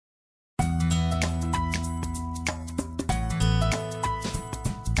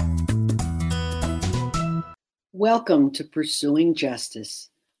Welcome to Pursuing Justice.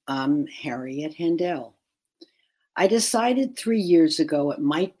 I'm Harriet Hendel. I decided 3 years ago it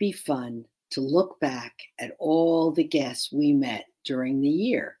might be fun to look back at all the guests we met during the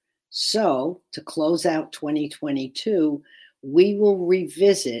year. So, to close out 2022, we will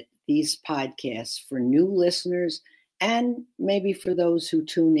revisit these podcasts for new listeners and maybe for those who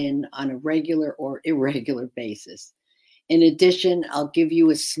tune in on a regular or irregular basis. In addition, I'll give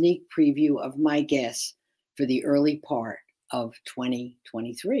you a sneak preview of my guests for the early part of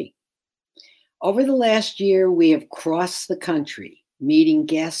 2023. Over the last year, we have crossed the country, meeting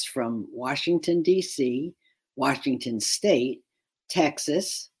guests from Washington, D.C., Washington State,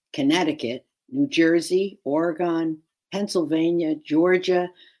 Texas, Connecticut, New Jersey, Oregon, Pennsylvania, Georgia,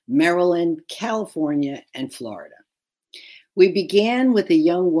 Maryland, California, and Florida. We began with a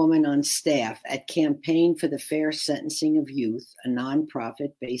young woman on staff at Campaign for the Fair Sentencing of Youth, a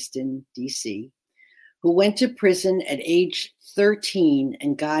nonprofit based in D.C., who went to prison at age 13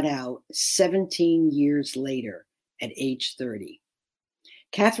 and got out 17 years later at age 30.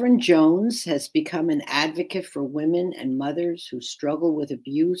 Catherine Jones has become an advocate for women and mothers who struggle with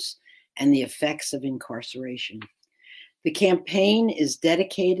abuse and the effects of incarceration. The campaign is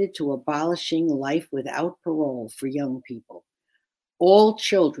dedicated to abolishing life without parole for young people. All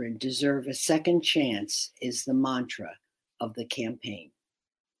children deserve a second chance is the mantra of the campaign.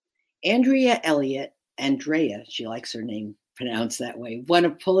 Andrea, she likes her name pronounced that way, won a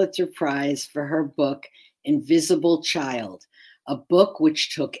Pulitzer Prize for her book, Invisible Child, a book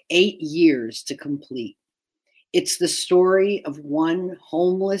which took 8 years to complete. It's the story of one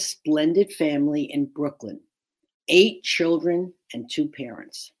homeless blended family in Brooklyn, 8 children and 2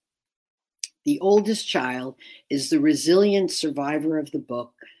 parents. The oldest child is the resilient survivor of the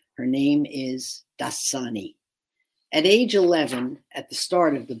book. Her name is Dasani. At age 11, at the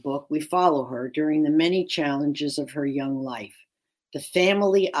start of the book, we follow her during the many challenges of her young life. The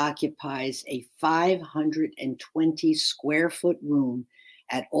family occupies a 520 square foot room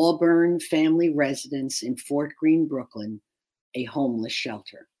at Auburn Family Residence in Fort Greene, Brooklyn, a homeless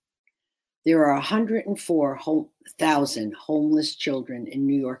shelter. There are 104,000 homeless children in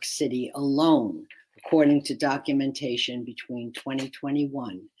New York City alone, according to documentation between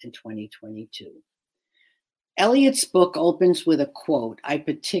 2021 and 2022. Eliot's book opens with a quote I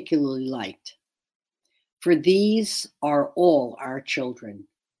particularly liked. "For these are all our children.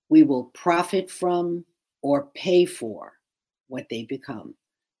 We will profit from or pay for what they become."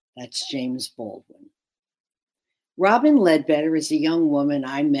 That's James Baldwin. Robin Ledbetter is a young woman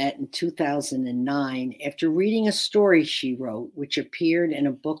I met in 2009 after reading a story she wrote, which appeared in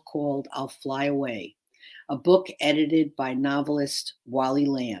a book called I'll Fly Away, a book edited by novelist Wally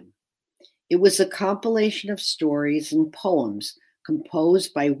Lamb. It was a compilation of stories and poems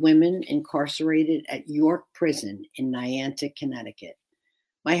composed by women incarcerated at York Prison in Niantic, Connecticut.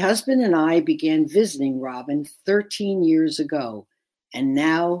 My husband and I began visiting Robin 13 years ago, and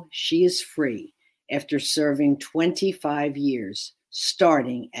now she is free after serving 25 years,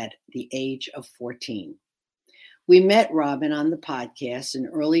 starting at the age of 14. We met Robin on the podcast in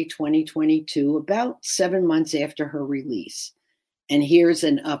early 2022, about 7 months after her release. And here's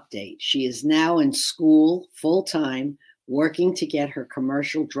an update. She is now in school full-time, working to get her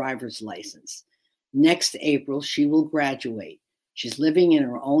commercial driver's license. Next April, she will graduate. She's living in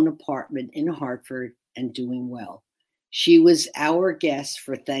her own apartment in Hartford and doing well. She was our guest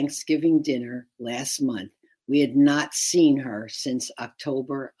for Thanksgiving dinner last month. We had not seen her since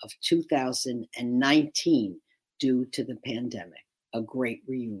October of 2019 due to the pandemic. A great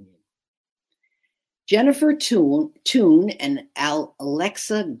reunion. Jennifer Toone and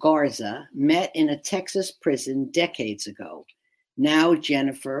Alexa Garza met in a Texas prison decades ago. Now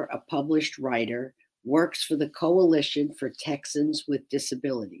Jennifer, a published writer, works for the Coalition for Texans with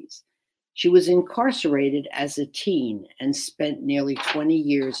Disabilities. She was incarcerated as a teen and spent nearly 20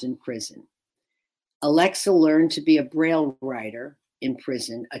 years in prison. Alexa learned to be a Braille writer in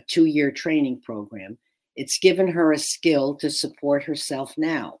prison, a 2-year training program. It's given her a skill to support herself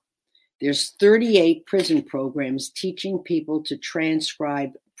now. There's 38 prison programs teaching people to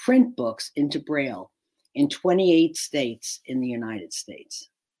transcribe print books into Braille in 28 states in the United States.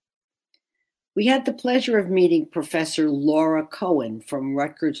 We had the pleasure of meeting Professor Laura Cohen from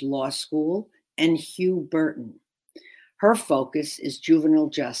Rutgers Law School and Hugh Burton. Her focus is juvenile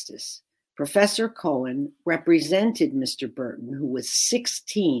justice. Professor Cohen represented Mr. Burton, who was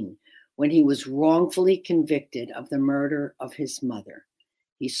 16 when he was wrongfully convicted of the murder of his mother.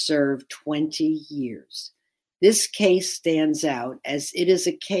 He served 20 years. This case stands out as it is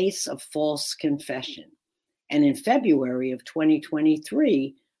a case of false confession. And in February of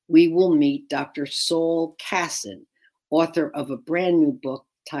 2023, we will meet Dr. Saul Kassan, author of a brand new book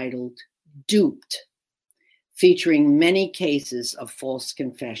titled Duped, featuring many cases of false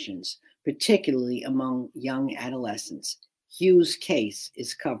confessions, particularly among young adolescents. Hugh's case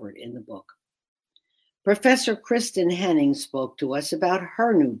is covered in the book. Professor Kristen Henning spoke to us about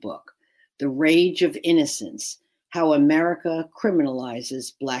her new book, The Rage of Innocence: How America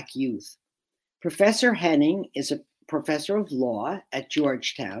Criminalizes Black Youth. Professor Henning is a professor of law at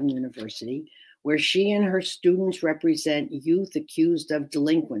Georgetown University, where she and her students represent youth accused of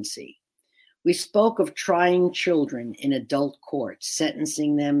delinquency. We spoke of trying children in adult courts,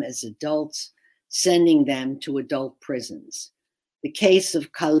 sentencing them as adults, sending them to adult prisons. The case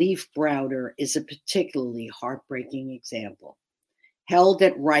of Khalif Browder is a particularly heartbreaking example. Held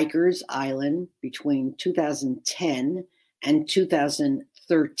at Rikers Island between 2010 and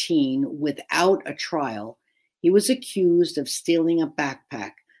 2013 without a trial, he was accused of stealing a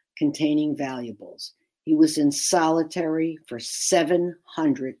backpack containing valuables. He was in solitary for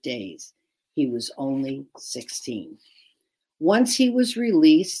 700 days. He was only 16. Once he was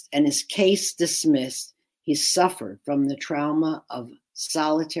released and his case dismissed, he suffered from the trauma of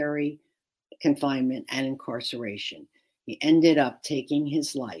solitary confinement and incarceration. He ended up taking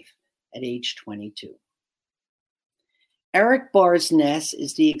his life at age 22. Eric Bars-Ness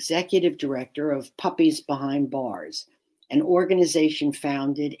is the executive director of Puppies Behind Bars, an organization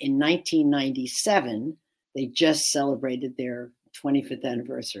founded in 1997. They just celebrated their 25th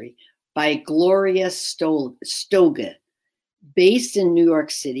anniversary by Gloria Stoga. Based in New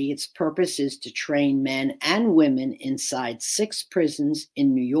York City, its purpose is to train men and women inside 6 prisons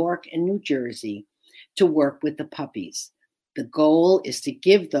in New York and New Jersey to work with the puppies. The goal is to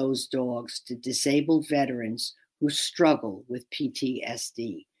give those dogs to disabled veterans who struggle with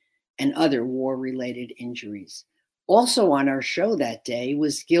PTSD and other war-related injuries. Also on our show that day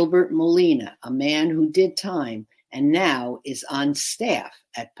was Gilbert Molina, a man who did time and now is on staff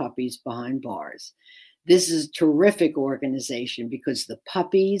at Puppies Behind Bars. This is a terrific organization because the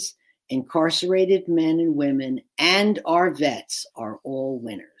puppies, incarcerated men and women, and our vets are all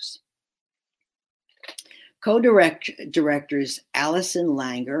winners. Co-directors Allison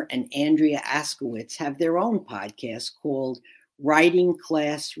Langer and Andrea Askowitz have their own podcast called Writing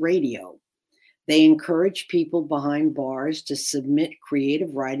Class Radio. They encourage people behind bars to submit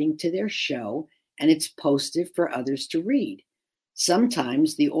creative writing to their show, and it's posted for others to read.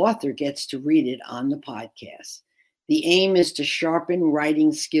 Sometimes the author gets to read it on the podcast. The aim is to sharpen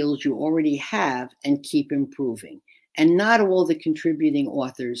writing skills you already have and keep improving. And not all the contributing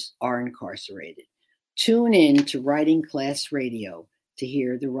authors are incarcerated. Tune in to Writing Class Radio to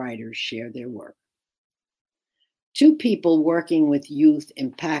hear the writers share their work. 2 people working with youth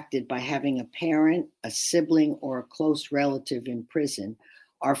impacted by having a parent, a sibling, or a close relative in prison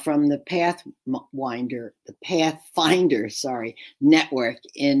are from the Pathfinder network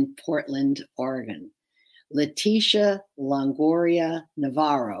in Portland, Oregon. Leticia Longoria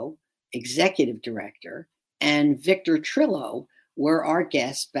Navarro, executive director, and Victor Trillo were our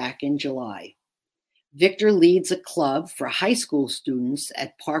guests back in July. Victor leads a club for high school students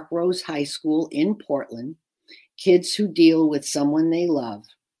at Park Rose High School in Portland, kids who deal with someone they love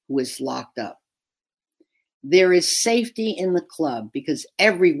who is locked up. There is safety in the club because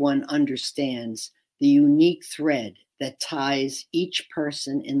everyone understands the unique thread that ties each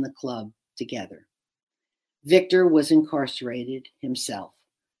person in the club together. Victor was incarcerated himself.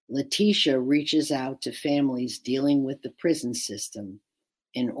 Leticia reaches out to families dealing with the prison system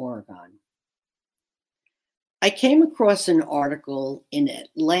in Oregon. I came across an article in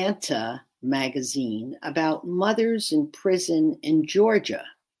Atlanta magazine about mothers in prison in Georgia.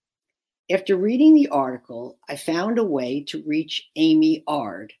 After reading the article, I found a way to reach Amy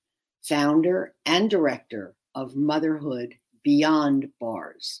Ard, founder and director of Motherhood Beyond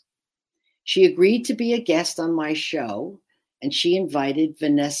Bars. She agreed to be a guest on my show, and she invited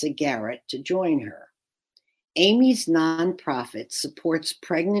Vanessa Garrett to join her. Amy's nonprofit supports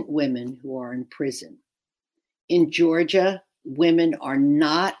pregnant women who are in prison. In Georgia, women are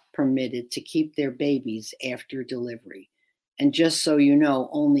not permitted to keep their babies after delivery. And just so you know,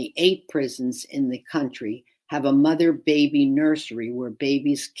 only 8 prisons in the country have a mother-baby nursery where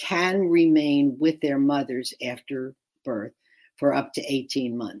babies can remain with their mothers after birth for up to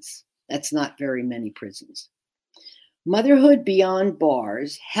 18 months. That's not very many prisons. Motherhood Beyond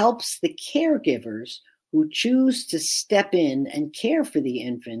Bars helps the caregivers who choose to step in and care for the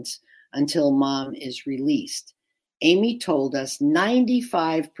infants until mom is released. Amy told us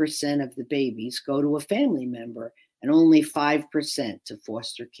 95% of the babies go to a family member and only 5% to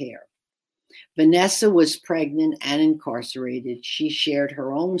foster care. Vanessa was pregnant and incarcerated. She shared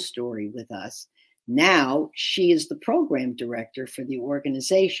her own story with us. Now she is the program director for the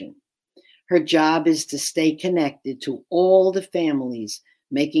organization. Her job is to stay connected to all the families,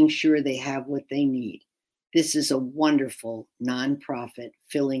 making sure they have what they need. This is a wonderful nonprofit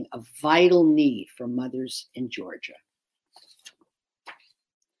filling a vital need for mothers in Georgia.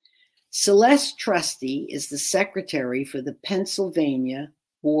 Celeste Trusty is the secretary for the Pennsylvania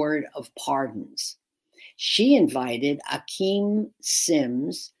Board of Pardons. She invited Akeem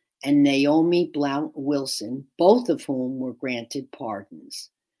Sims and Naomi Blount Wilson, both of whom were granted pardons.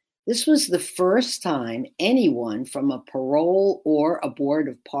 This was the first time anyone from a parole or a board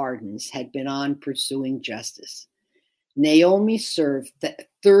of pardons had been on Pursuing Justice. Naomi served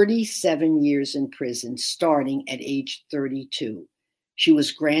 37 years in prison, starting at age 32. She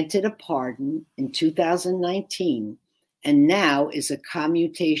was granted a pardon in 2019 and now is a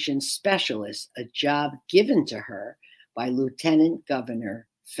commutation specialist, a job given to her by Lieutenant Governor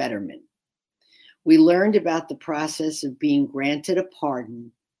Fetterman. We learned about the process of being granted a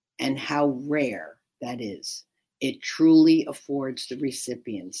pardon and how rare that is. It truly affords the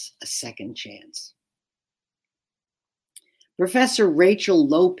recipients a second chance. Professor Rachel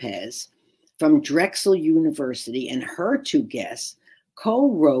Lopez from Drexel University and her two guests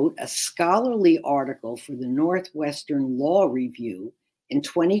co-wrote a scholarly article for the Northwestern Law Review in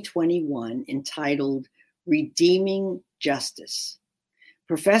 2021 entitled Redeeming Justice.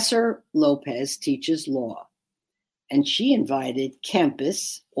 Professor Lopez teaches law, and she invited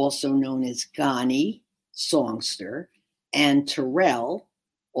Kempis, also known as Ghani, songster, and Terrell,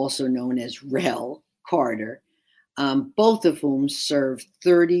 also known as Rel Carter, both of whom served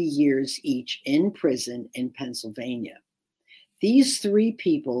 30 years each in prison in Pennsylvania. These three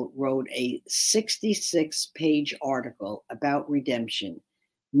people wrote a 66-page article about redemption,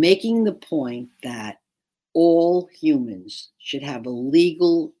 making the point that all humans should have a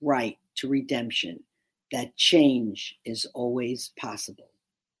legal right to redemption, that change is always possible.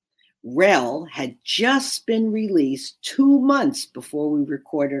 Rel had just been released 2 months before we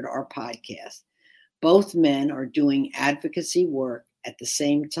recorded our podcast. Both men are doing advocacy work at the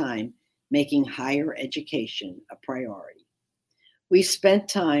same time, making higher education a priority. We spent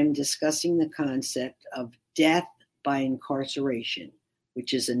time discussing the concept of death by incarceration,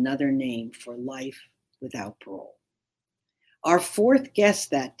 which is another name for life without parole. Our fourth guest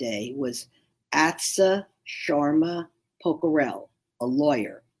that day was Atsa Sharma Pokarel, a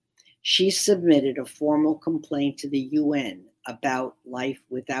lawyer. She submitted a formal complaint to the UN about life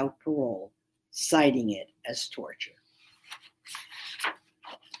without parole, citing it as torture.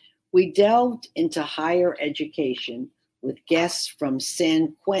 We delved into higher education with guests from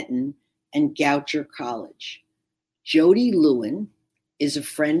San Quentin and Goucher College. Jody Lewin is a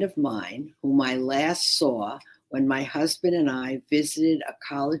friend of mine whom I last saw when my husband and I visited a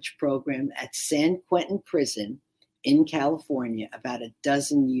college program at San Quentin Prison in California about a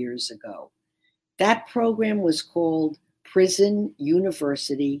dozen years ago. That program was called Prison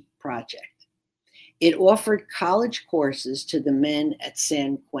University Project. It offered college courses to the men at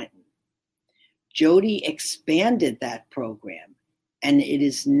San Quentin. Jody expanded that program, and it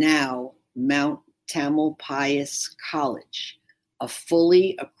is now Mount Tamalpais College, a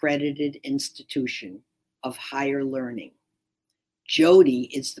fully accredited institution of higher learning. Jody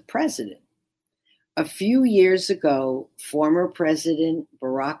is the president. A few years ago, former President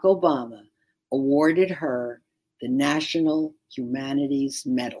Barack Obama awarded her the National Humanities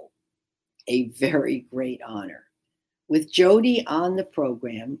Medal, a very great honor. With Jody on the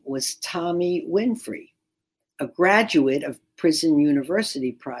program was Tommy Winfrey, a graduate of Prison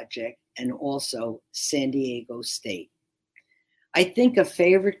University Project and also San Diego State. I think a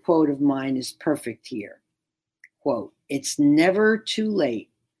favorite quote of mine is perfect here. Quote, "It's never too late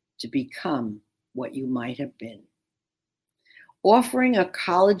to become what you might have been." Offering a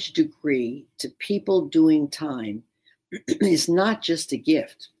college degree to people doing time is not just a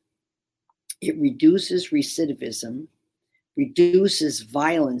gift. It reduces recidivism, reduces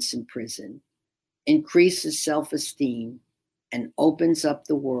violence in prison, increases self-esteem, and opens up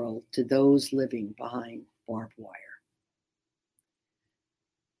the world to those living behind barbed wire.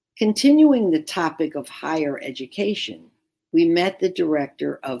 Continuing the topic of higher education, we met the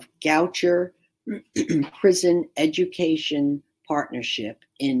director of Goucher Prison Education Partnership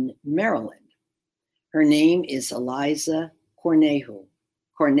in Maryland. Her name is Eliza Cornejo.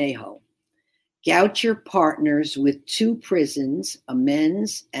 Goucher partners with 2 prisons, a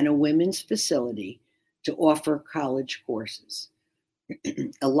men's and a women's facility, to offer college courses.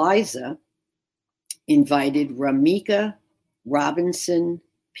 Eliza invited Ramika Robinson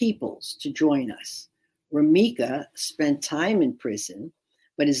Peoples to join us. Ramika spent time in prison,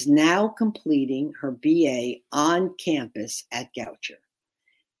 but is now completing her BA on campus at Goucher.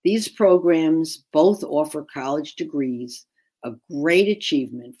 These programs both offer college degrees, a great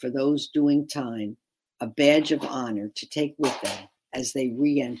achievement for those doing time, a badge of honor to take with them as they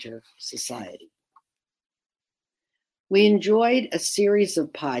re-enter society. We enjoyed a series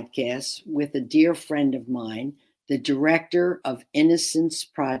of podcasts with a dear friend of mine, the director of Innocence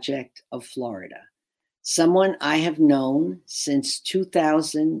Project of Florida, someone I have known since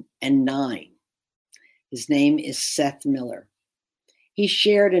 2009. His name is Seth Miller. He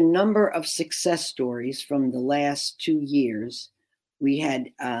shared a number of success stories from the last 2 years. We had,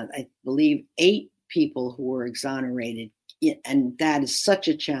 I believe, 8 people who were exonerated, and that is such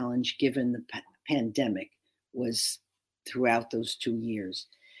a challenge given the pandemic was throughout those 2 years.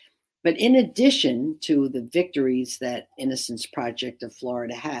 But in addition to the victories that Innocence Project of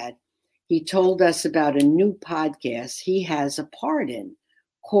Florida had, he told us about a new podcast he has a part in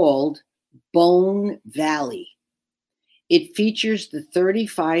called Bone Valley. It features the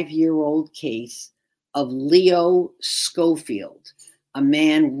 35-year-old case of Leo Schofield, a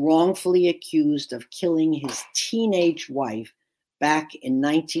man wrongfully accused of killing his teenage wife back in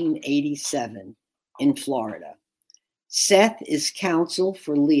 1987 in Florida. Seth is counsel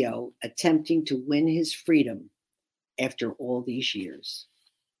for Leo attempting to win his freedom after all these years.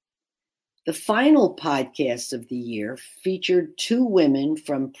 The final podcast of the year featured 2 women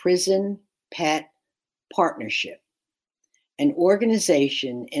from Prison Pet Partnership, an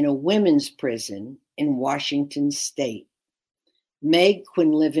organization in a women's prison in Washington State. Meg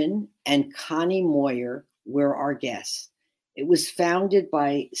Quinlivan and Connie Moyer were our guests. It was founded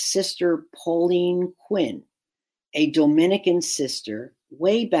by Sister Pauline Quinn, a Dominican sister,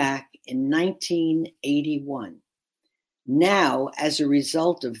 way back in 1981. Now, as a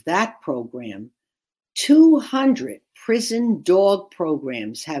result of that program, 200 prison dog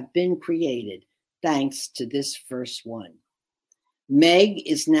programs have been created thanks to this first one. Meg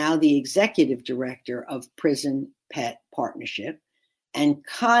is now the executive director of Prison Pet Partnership, and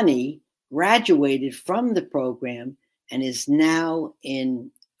Connie graduated from the program and is now in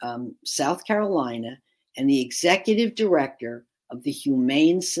South Carolina and the executive director of the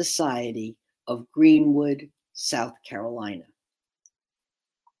Humane Society of Greenwood, South Carolina.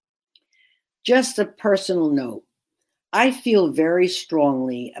 Just a personal note, I feel very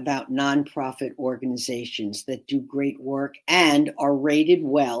strongly about nonprofit organizations that do great work and are rated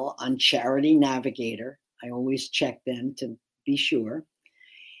well on Charity Navigator. I always check them to be sure.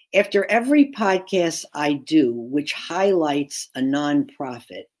 After every podcast I do, which highlights a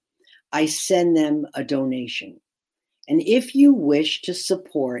nonprofit, I send them a donation. And if you wish to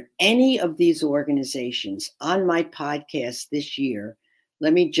support any of these organizations on my podcast this year,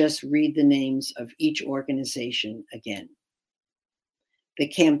 let me just read the names of each organization again. The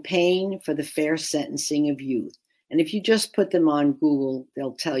Campaign for the Fair Sentencing of Youth. And if you just put them on Google,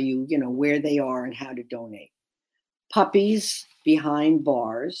 they'll tell you, where they are and how to donate. Puppies Behind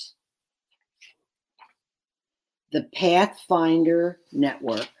Bars. The Pathfinder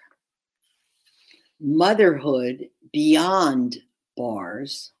Network. Motherhood Beyond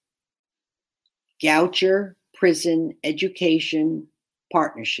Bars. Goucher Prison Education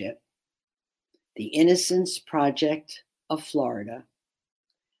Partnership. The Innocence Project of Florida.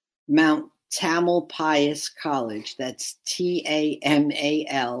 Mount Tamalpais College, that's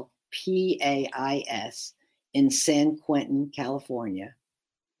TAMALPAIS in San Quentin, California.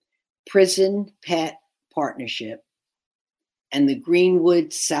 Prison Pet Partnership, and the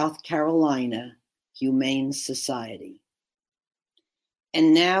Greenwood, South Carolina Humane Society.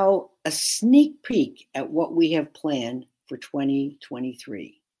 And now a sneak peek at what we have planned for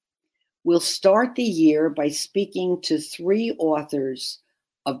 2023. We'll start the year by speaking to 3 authors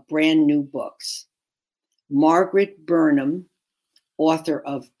of brand new books. Margaret Burnham, author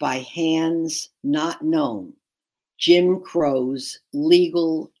of By Hands Not Known, Jim Crow's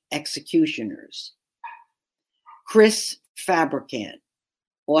Legal Executioners. Chris Fabricant,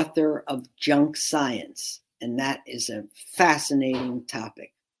 author of Junk Science, and that is a fascinating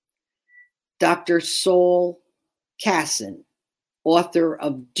topic. Dr. Saul Kassan, author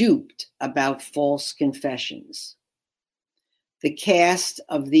of Duped About False Confessions. The cast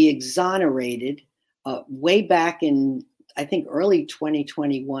of The Exonerated, way back in, I think, early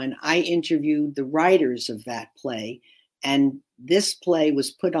 2021, I interviewed the writers of that play, and this play was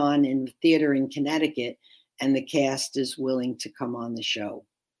put on in the theater in Connecticut, and the cast is willing to come on the show.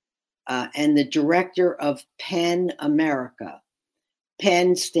 And the director of PEN America.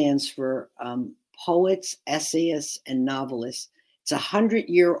 PEN stands for Poets, Essayists, and Novelists. It's a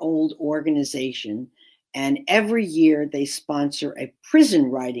 100-year-old organization, and every year they sponsor a prison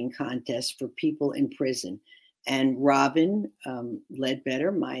writing contest for people in prison. And Robin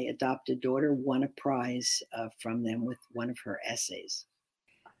Ledbetter, my adopted daughter, won a prize from them with one of her essays.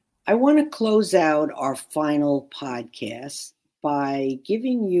 I want to close out our final podcast by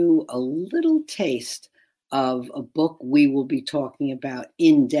giving you a little taste of a book we will be talking about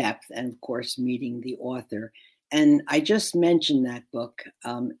in depth, and of course, meeting the author. And I just mentioned that book.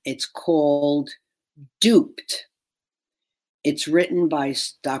 It's called Duped. It's written by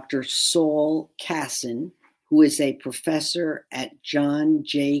Dr. Saul Kassin, who is a professor at John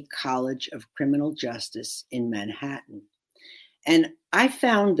Jay College of Criminal Justice in Manhattan. And I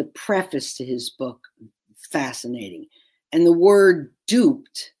found the preface to his book fascinating. And the word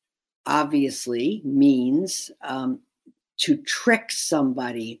duped obviously means to trick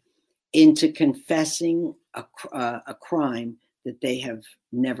somebody into confessing a crime that they have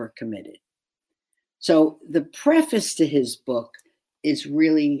never committed. So the preface to his book is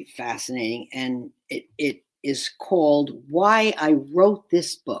really fascinating, and it is called Why I Wrote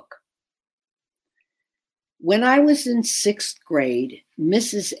This Book. When I was in 6th grade,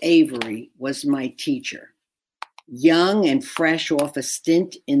 Mrs. Avery was my teacher. Young and fresh off a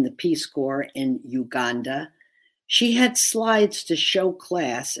stint in the Peace Corps in Uganda, she had slides to show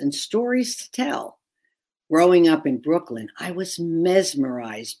class and stories to tell. Growing up in Brooklyn, I was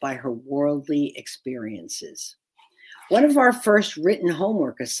mesmerized by her worldly experiences. One of our first written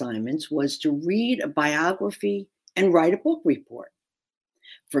homework assignments was to read a biography and write a book report.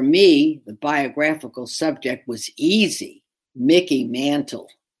 For me, the biographical subject was easy, Mickey Mantle.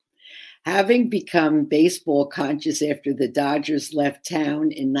 Having become baseball conscious after the Dodgers left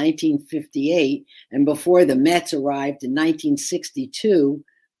town in 1958 and before the Mets arrived in 1962,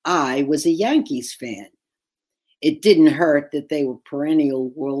 I was a Yankees fan. It didn't hurt that they were perennial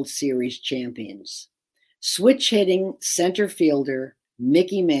World Series champions. Switch-hitting center fielder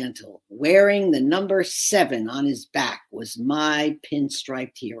Mickey Mantle, wearing the number 7 on his back, was my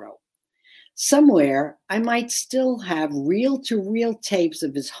pinstriped hero. Somewhere, I might still have reel-to-reel tapes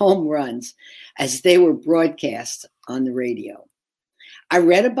of his home runs as they were broadcast on the radio. I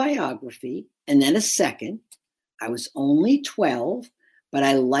read a biography and then a second. I was only 12, but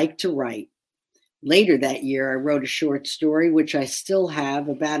I liked to write. Later that year, I wrote a short story, which I still have,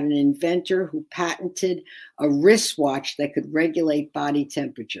 about an inventor who patented a wristwatch that could regulate body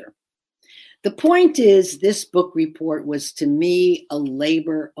temperature. The point is, this book report was to me a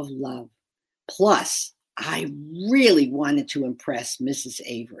labor of love. Plus, I really wanted to impress Mrs.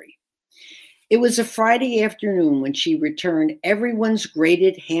 Avery. It was a Friday afternoon when she returned everyone's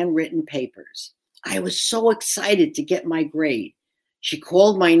graded handwritten papers. I was so excited to get my grade. She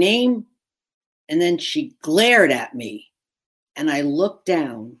called my name, and then she glared at me, and I looked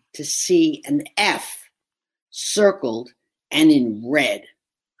down to see an F circled and in red.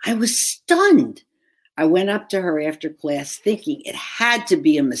 I was stunned. I went up to her after class thinking it had to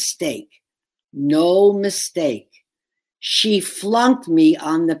be a mistake. No mistake. She flunked me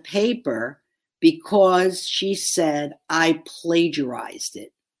on the paper because she said I plagiarized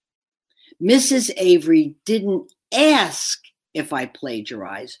it. Mrs. Avery didn't ask if I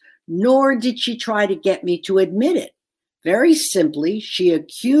plagiarized, nor did she try to get me to admit it. Very simply, she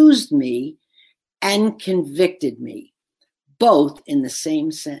accused me and convicted me, both in the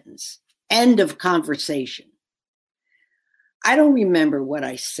same sentence. End of conversation. I don't remember what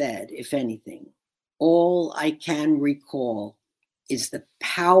I said, if anything. All I can recall is the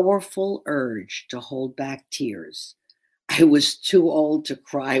powerful urge to hold back tears. I was too old to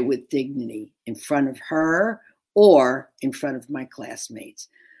cry with dignity in front of her or in front of my classmates.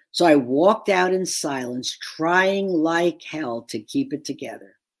 So I walked out in silence, trying like hell to keep it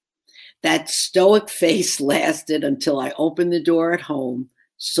together. That stoic face lasted until I opened the door at home,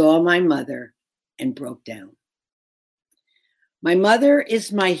 saw my mother, and broke down. My mother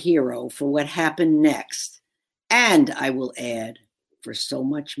is my hero for what happened next, and I will add, for so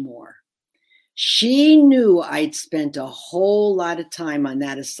much more. She knew I'd spent a whole lot of time on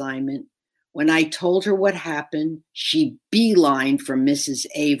that assignment. When I told her what happened, she beelined for Mrs.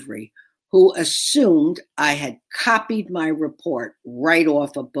 Avery, who assumed I had copied my report right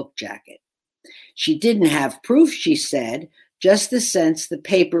off a book jacket. She didn't have proof, she said, just the sense the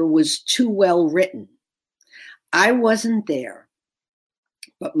paper was too well written. I wasn't there,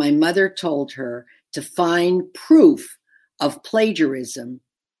 but my mother told her to find proof of plagiarism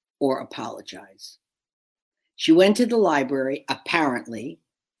or apologize. She went to the library, apparently,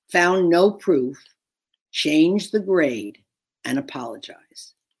 found no proof, changed the grade, and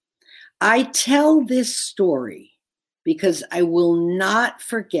apologized. I tell this story because I will not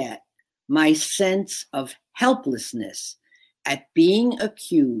forget my sense of helplessness at being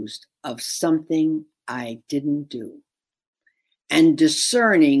accused of something I didn't do, and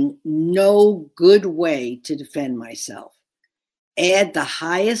discerning no good way to defend myself. Add the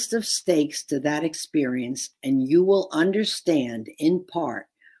highest of stakes to that experience, and you will understand in part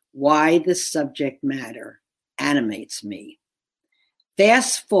why the subject matter animates me.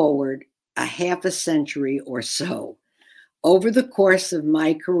 Fast forward a half a century or so. Over the course of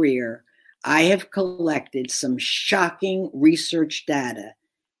my career, I have collected some shocking research data,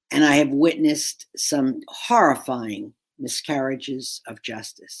 and I have witnessed some horrifying miscarriages of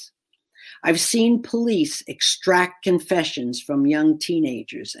justice. I've seen police extract confessions from young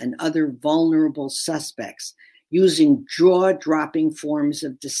teenagers and other vulnerable suspects using jaw-dropping forms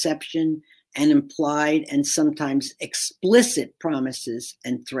of deception and implied and sometimes explicit promises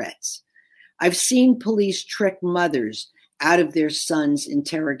and threats. I've seen police trick mothers out of their sons'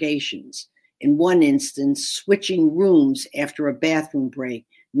 interrogations, in one instance, switching rooms after a bathroom break,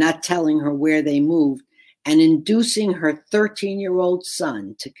 not telling her where they moved, and inducing her 13-year-old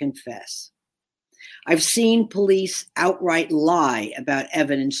son to confess. I've seen police outright lie about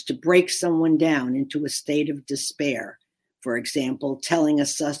evidence to break someone down into a state of despair. For example, telling a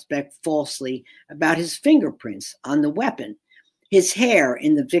suspect falsely about his fingerprints on the weapon, his hair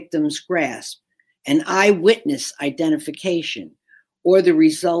in the victim's grasp, an eyewitness identification, or the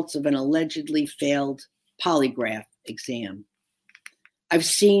results of an allegedly failed polygraph exam. I've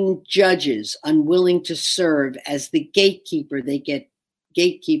seen judges unwilling to serve as the gatekeepers they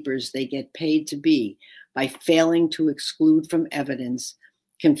get paid to be by failing to exclude from evidence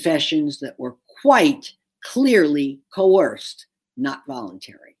confessions that were quite clearly coerced, not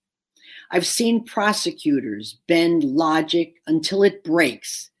voluntary. I've seen prosecutors bend logic until it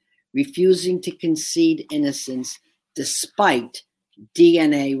breaks, refusing to concede innocence despite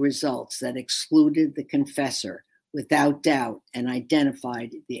DNA results that excluded the confessor without doubt and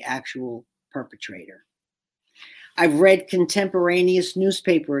identified the actual perpetrator. I've read contemporaneous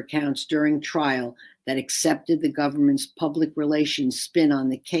newspaper accounts during trial that accepted the government's public relations spin on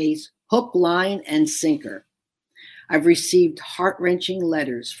the case, hook, line, and sinker. I've received heart-wrenching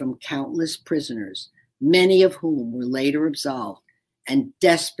letters from countless prisoners, many of whom were later absolved, and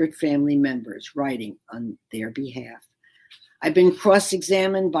desperate family members writing on their behalf. I've been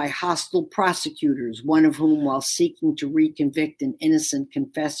cross-examined by hostile prosecutors, one of whom, while seeking to reconvict an innocent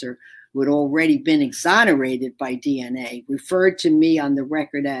confessor who had already been exonerated by DNA, referred to me on the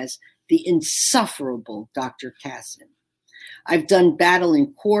record as the insufferable Dr. Casson. I've done battle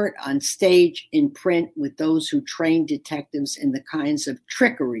in court, on stage, in print, with those who train detectives in the kinds of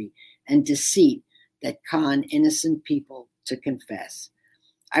trickery and deceit that con innocent people to confess.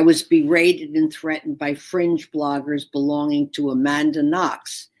 I was berated and threatened by fringe bloggers belonging to Amanda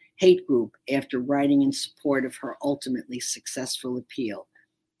Knox hate group after writing in support of her ultimately successful appeal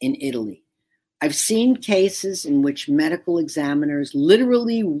in Italy. I've seen cases in which medical examiners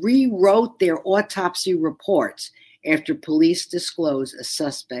literally rewrote their autopsy reports after police disclosed a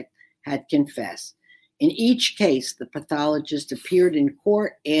suspect had confessed. In each case, the pathologist appeared in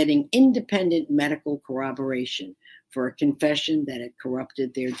court, adding independent medical corroboration for a confession that had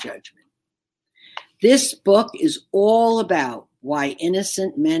corrupted their judgment. This book is all about why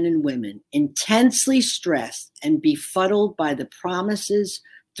innocent men and women, intensely stressed and befuddled by the promises,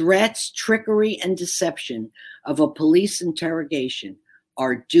 threats, trickery, and deception of a police interrogation,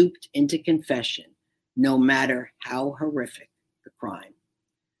 are duped into confession, no matter how horrific the crime.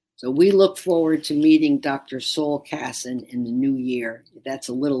 So we look forward to meeting Dr. Saul Casson in the new year. That's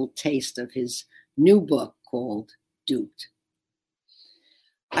a little taste of his new book called Duped.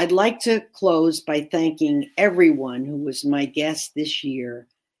 I'd like to close by thanking everyone who was my guest this year.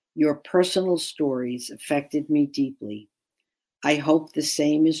 Your personal stories affected me deeply. I hope the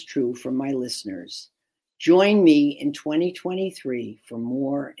same is true for my listeners. Join me in 2023 for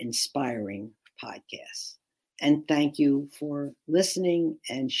more inspiring podcasts. And thank you for listening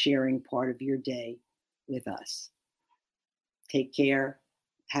and sharing part of your day with us. Take care.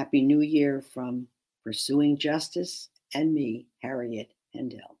 Happy New Year from Pursuing Justice and me, Harriet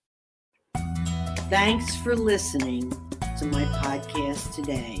Hendel. Thanks for listening to my podcast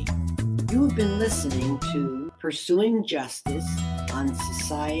today. You have been listening to Pursuing Justice on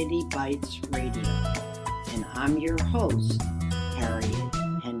Society Bites Radio, and I'm your host, Harriet